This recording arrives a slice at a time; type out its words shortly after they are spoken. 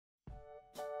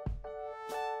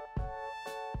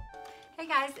Hey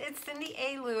guys, it's Cindy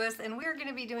A. Lewis, and we're going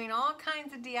to be doing all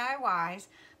kinds of DIYs,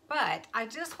 but I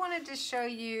just wanted to show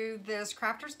you this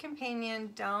Crafter's Companion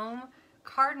Dome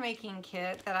card making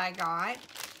kit that I got,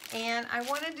 and I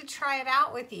wanted to try it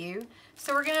out with you.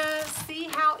 So we're going to see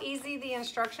how easy the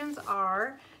instructions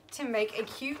are to make a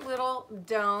cute little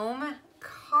dome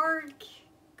card.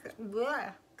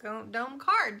 Dome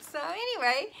cards. So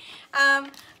anyway,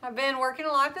 I've been working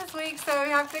a lot this week, so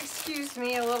you have to excuse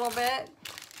me a little bit.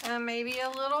 Maybe a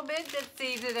little bit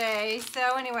ditzy today.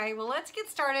 So anyway, well, let's get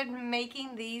started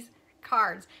making these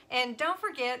cards. And don't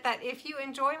forget that if you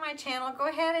enjoy my channel, go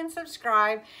ahead and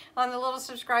subscribe on the little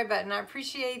subscribe button. I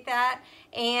appreciate that.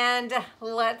 And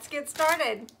let's get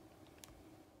started.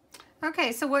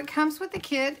 Okay, so what comes with the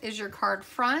kit is your card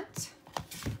front,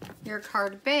 your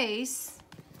card base,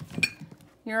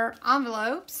 your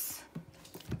envelopes,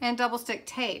 and double stick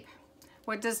tape.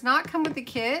 What does not come with the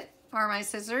kit are my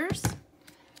scissors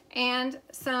and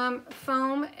some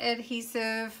foam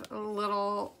adhesive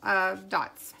little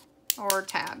dots or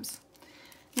tabs.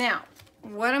 Now,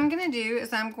 what I'm going to do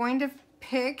is I'm going to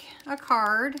pick a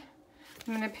card.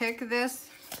 I'm going to pick this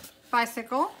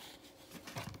bicycle,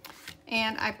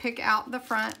 and I pick out the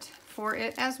front for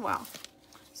it as well.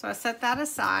 So I set that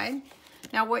aside.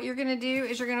 Now what you're going to do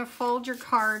is you're going to fold your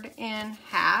card in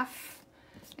half,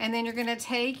 and then you're going to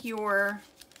take your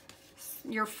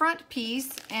front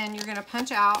piece and you're going to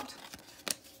punch out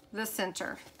the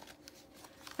center.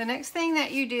 The next thing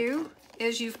that you do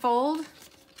is you fold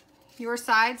your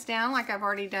sides down like I've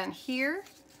already done here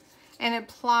and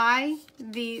apply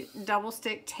the double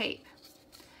stick tape.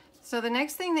 So the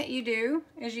next thing that you do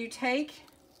is you take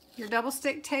your double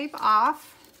stick tape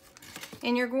off,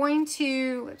 and you're going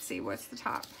to, let's see, what's the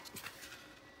top?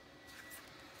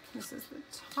 This is the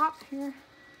top here.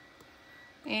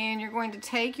 And you're going to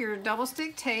take your double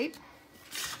stick tape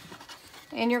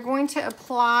and you're going to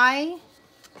apply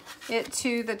it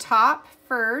to the top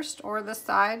first, or the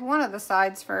side, one of the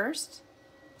sides first,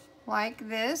 like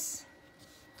this.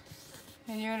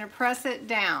 And you're going to press it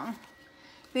down.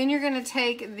 Then you're going to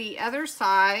take the other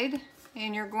side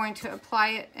and you're going to apply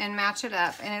it and match it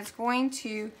up, and it's going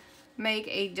to make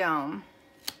a dome.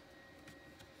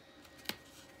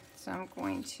 So I'm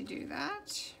going to do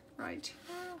that right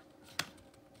now.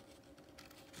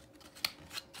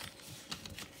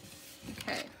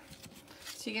 Okay,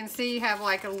 so you can see you have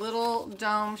like a little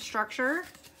dome structure.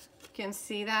 You can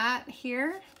see that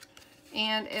here,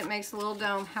 and it makes a little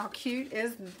dome. How cute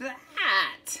is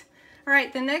that? All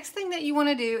right, the next thing that you want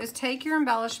to do is take your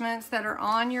embellishments that are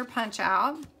on your punch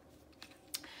out,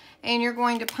 and you're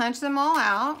going to punch them all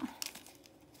out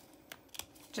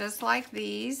just like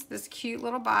these. This cute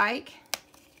little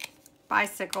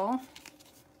bicycle.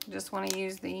 Just want to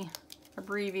use the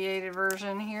abbreviated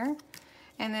version here.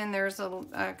 And then there's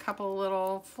a couple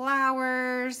little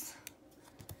flowers.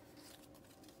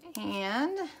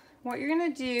 And what you're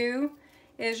going to do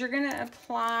is you're going to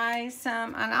apply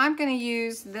some, and I'm going to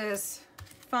use this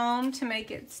foam to make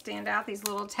it stand out, these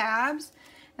little tabs.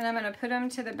 And I'm going to put them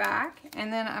to the back,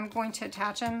 and then I'm going to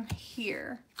attach them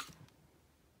here.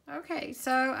 Okay,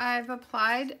 so I've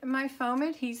applied my foam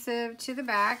adhesive to the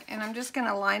back, and I'm just going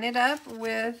to line it up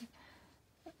with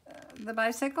the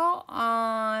bicycle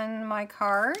on my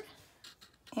card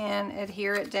and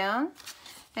adhere it down.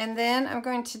 And then I'm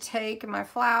going to take my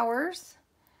flowers,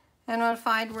 and I'll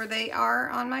find where they are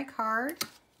on my card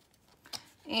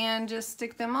and just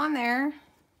stick them on there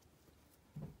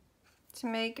to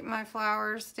make my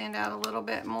flowers stand out a little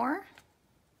bit more.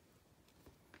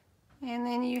 And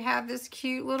then you have this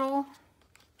cute little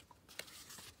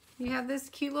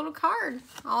card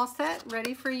all set,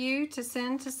 ready for you to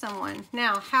send to someone.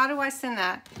 Now, how do I send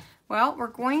that? Well, we're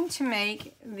going to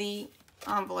make the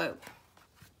envelope.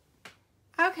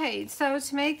 Okay, so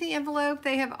to make the envelope,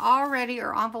 they have already,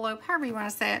 or envelope, however you want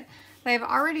to say it, they've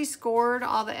already scored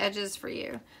all the edges for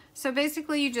you. So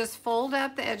basically you just fold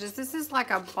up the edges. This is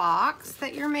like a box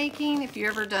that you're making. If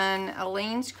you've ever done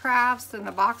Elaine's Crafts in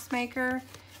the box maker,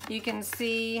 you can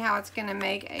see how it's going to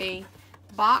make a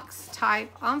box type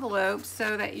envelope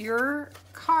so that your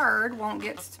card won't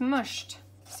get smushed.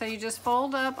 So you just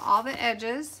fold up all the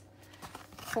edges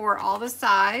for all the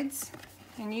sides,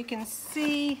 and you can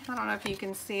see, I don't know if you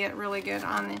can see it really good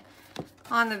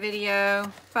on the video,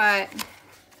 but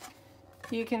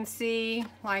you can see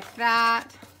like that,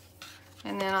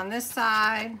 and then on this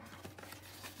side,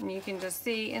 and you can just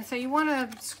see. And so you want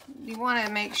to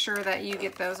make sure that you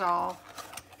get those all.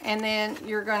 And then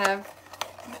you're going to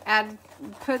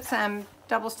put some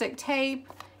double stick tape,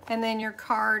 and then your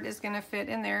card is going to fit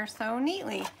in there so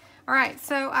neatly. All right,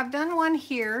 so I've done one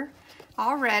here.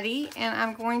 already, and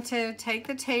I'm going to take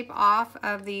the tape off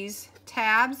of these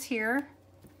tabs here,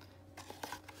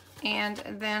 and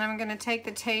then I'm going to take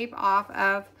the tape off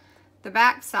of the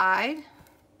back side.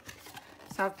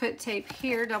 So I've put tape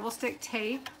here, double stick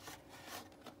tape,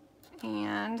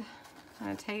 and I'm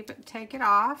going to take it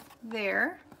off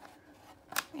there,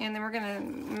 and then we're going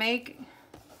to make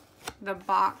the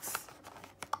box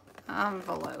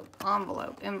envelope.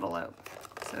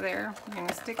 So there, we're going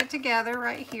to stick it together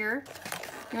right here.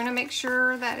 You want to make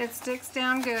sure that it sticks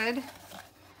down good.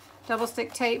 Double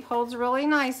stick tape holds really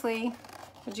nicely,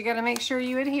 but you got to make sure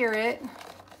you adhere it.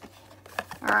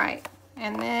 All right,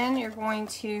 and then you're going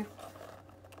to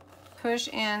push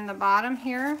in the bottom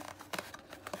here,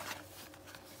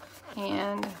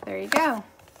 and there you go.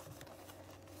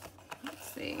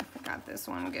 Let's see if I got this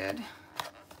one good.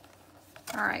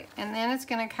 All right, and then it's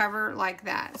going to cover like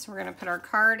that. So we're going to put our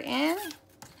card in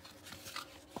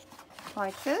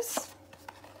like this,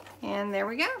 and there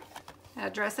we go.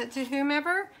 Address it to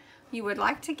whomever you would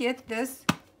like to get this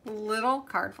little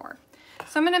card for.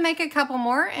 So I'm going to make a couple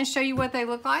more and show you what they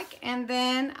look like, and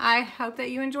then I hope that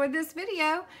you enjoyed this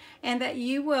video and that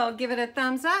you will give it a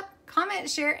thumbs up, comment,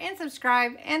 share, and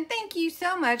subscribe, and thank you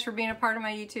so much for being a part of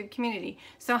my YouTube community.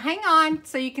 So hang on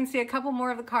so you can see a couple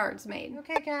more of the cards made.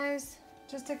 Okay guys,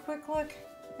 just a quick look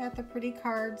at the pretty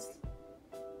cards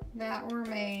that were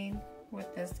made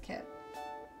with this kit.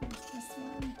 There's this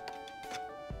one,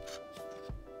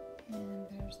 and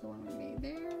there's the one we made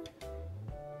there.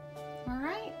 All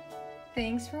right,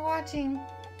 thanks for watching.